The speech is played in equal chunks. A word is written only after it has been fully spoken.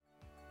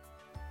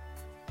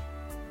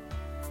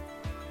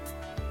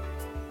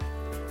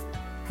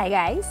Hi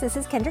guys, this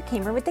is Kendra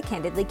Kamer with the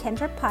Candidly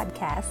Kendra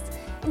podcast,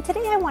 and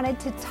today I wanted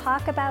to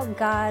talk about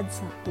God's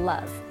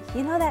love.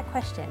 You know that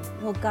question,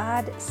 will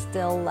God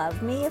still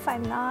love me if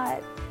I'm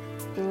not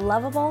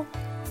lovable?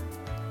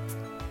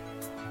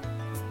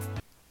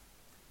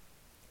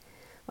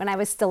 When I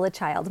was still a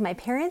child, my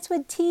parents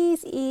would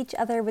tease each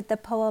other with the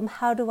poem,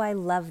 How Do I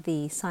Love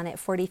Thee, Sonnet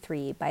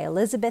 43 by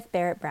Elizabeth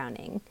Barrett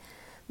Browning.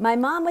 My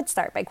mom would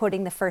start by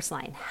quoting the first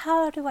line,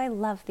 How do I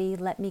love thee,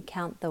 let me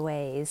count the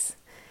ways,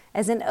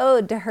 as an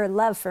ode to her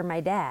love for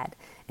my dad.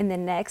 And the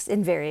next,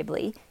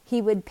 invariably,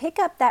 he would pick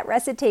up that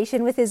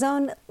recitation with his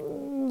own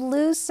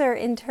looser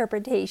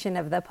interpretation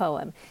of the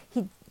poem.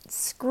 He'd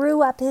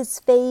screw up his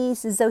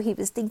face as though he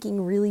was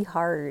thinking really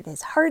hard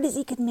as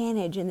he could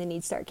manage, and then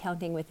he'd start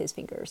counting with his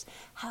fingers.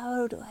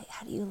 How do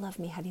you love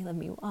me? How do you love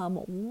me?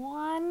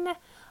 One,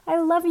 I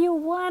love you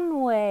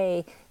one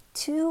way.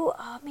 Two,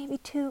 maybe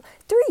two,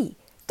 three,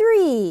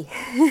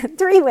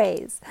 three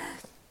ways.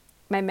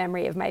 My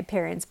memory of my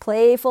parents'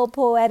 playful,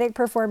 poetic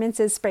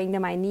performances sprang to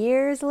mind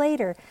years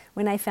later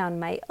when I found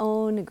my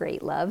own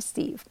great love,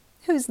 Steve,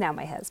 who's now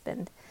my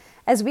husband.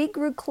 As we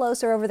grew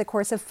closer over the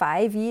course of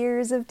 5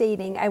 years of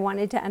dating, I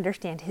wanted to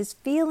understand his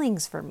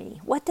feelings for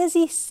me. What does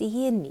he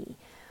see in me?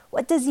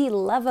 What does he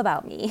love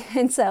about me?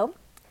 And so,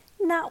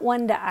 not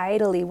one to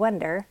idly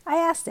wonder, I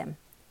asked him,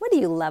 what do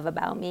you love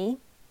about me?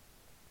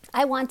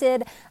 I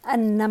wanted a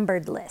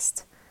numbered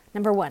list.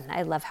 Number 1,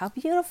 I love how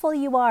beautiful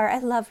you are. I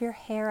love your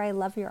hair. I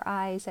love your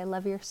eyes. I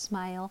love your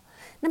smile.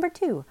 Number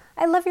 2,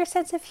 I love your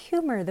sense of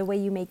humor, the way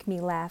you make me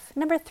laugh.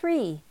 Number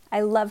 3,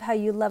 I love how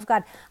you love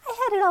God.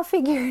 I had it all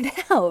figured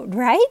out,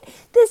 right?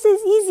 This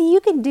is easy. You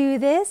can do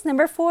this.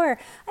 Number 4,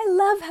 I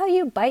love how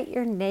you bite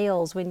your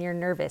nails when you're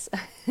nervous.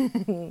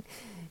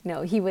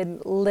 No, he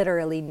would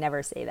literally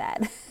never say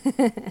that.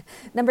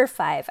 Number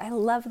 5, I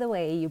love the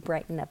way you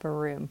brighten up a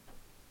room.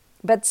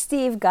 But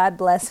Steve, God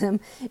bless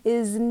him,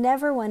 is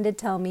never one to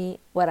tell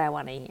me what I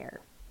want to hear.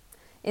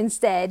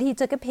 Instead, he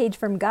took a page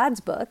from God's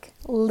book,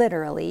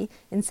 literally,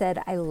 and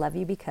said, I love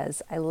you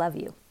because I love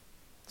you.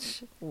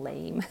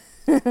 Lame.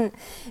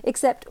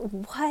 Except,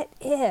 what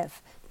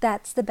if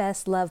that's the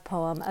best love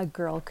poem a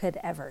girl could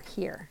ever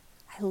hear?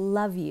 I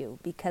love you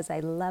because I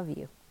love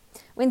you.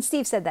 When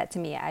Steve said that to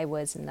me, I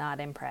was not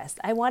impressed.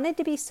 I wanted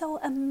to be so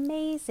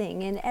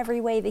amazing in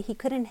every way that he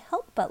couldn't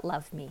help but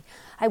love me.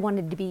 I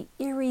wanted to be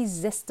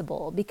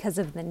irresistible because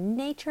of the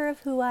nature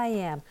of who I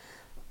am.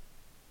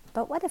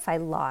 But what if I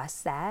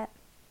lost that?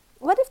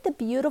 What if the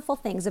beautiful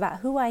things about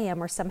who I am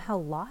were somehow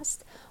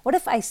lost? What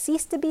if I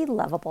ceased to be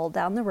lovable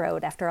down the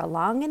road after a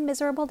long and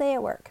miserable day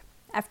at work?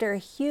 After a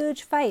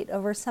huge fight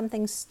over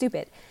something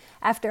stupid?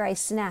 After I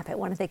snap at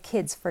one of the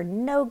kids for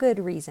no good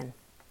reason?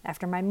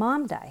 After my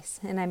mom dies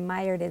and I'm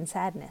mired in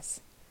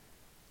sadness?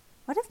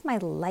 What if my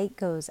light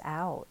goes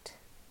out?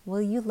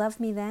 Will you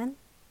love me then?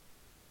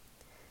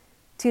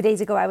 2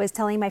 days ago, I was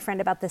telling my friend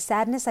about the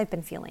sadness I've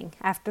been feeling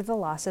after the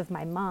loss of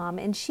my mom,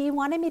 and she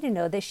wanted me to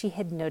know that she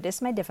had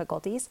noticed my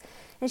difficulties,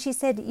 and she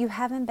said, you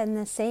haven't been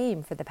the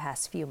same for the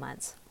past few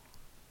months.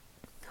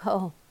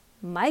 Oh,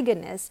 my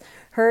goodness,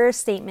 her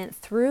statement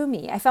threw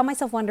me. I found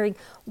myself wondering,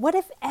 what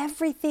if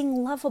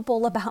everything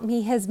lovable about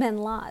me has been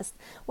lost?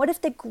 What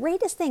if the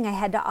greatest thing I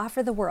had to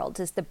offer the world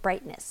is the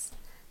brightness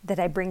that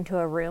I bring to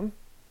a room?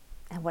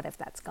 And what if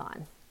that's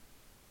gone?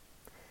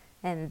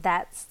 And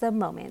that's the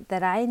moment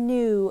that I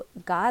knew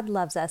God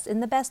loves us in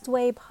the best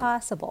way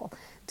possible.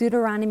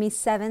 Deuteronomy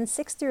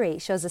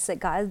 7:6-8 shows us that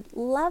God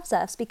loves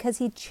us because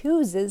he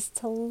chooses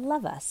to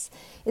love us.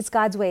 It's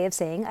God's way of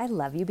saying, I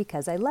love you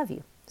because I love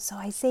you. So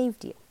I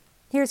saved you.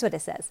 Here's what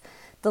it says.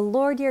 The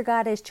Lord your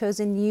God has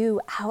chosen you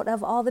out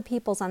of all the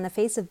peoples on the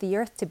face of the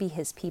earth to be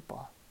his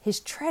people, his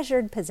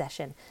treasured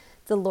possession.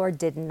 The Lord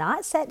did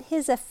not set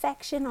his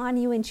affection on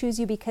you and choose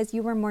you because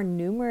you were more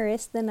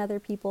numerous than other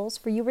peoples,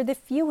 for you were the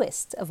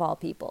fewest of all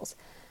peoples.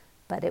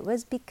 But it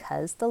was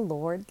because the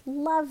Lord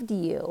loved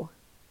you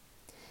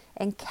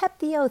and kept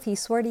the oath he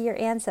swore to your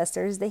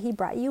ancestors that he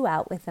brought you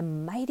out with a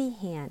mighty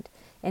hand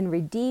and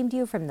redeemed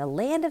you from the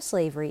land of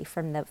slavery,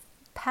 from the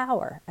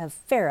power of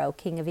Pharaoh,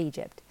 king of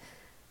Egypt.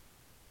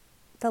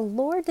 The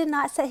Lord did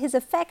not set his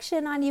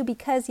affection on you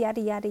because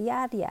yada, yada,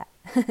 yada,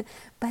 yada.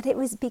 But it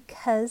was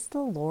because the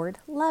Lord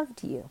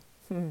loved you.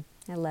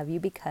 I love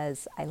you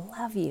because I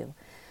love you.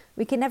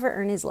 We can never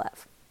earn his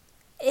love.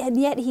 And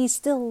yet he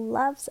still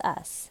loves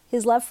us.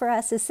 His love for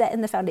us is set in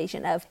the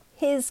foundation of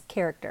his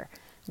character,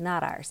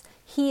 not ours.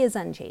 He is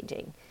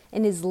unchanging,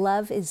 and his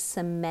love is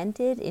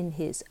cemented in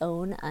his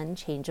own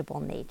unchangeable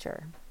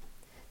nature.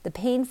 The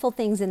painful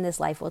things in this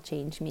life will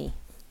change me.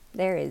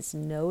 There is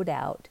no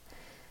doubt.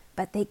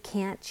 But they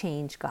can't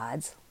change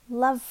God's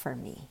love for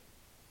me.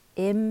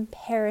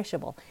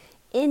 Imperishable,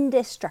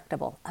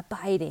 indestructible,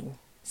 abiding,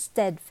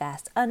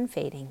 steadfast,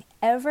 unfading,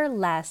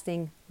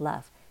 everlasting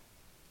love.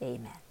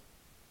 Amen.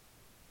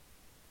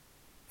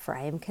 For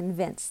I am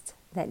convinced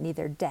that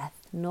neither death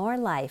nor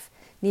life,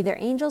 neither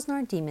angels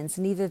nor demons,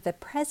 neither the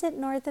present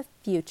nor the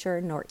future,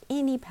 nor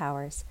any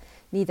powers,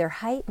 neither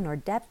height nor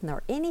depth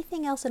nor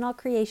anything else in all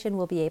creation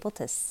will be able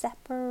to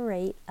separate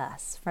separate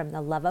us from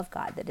the love of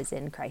God that is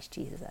in Christ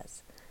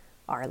Jesus,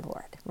 our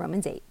Lord.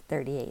 Romans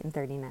 8:38 and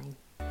 39.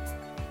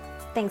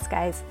 Thanks,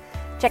 guys.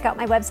 Check out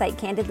my website,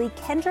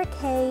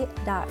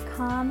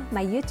 candidlykendrak.com,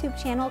 my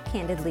YouTube channel,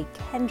 Candidly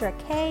Kendra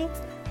K.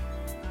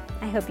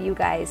 I hope you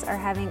guys are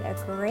having a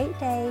great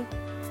day.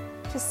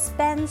 Just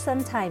spend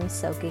some time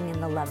soaking in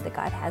the love that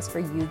God has for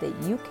you that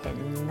you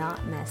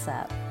cannot mess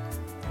up.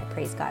 I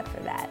praise God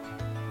for that.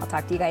 I'll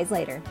talk to you guys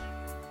later.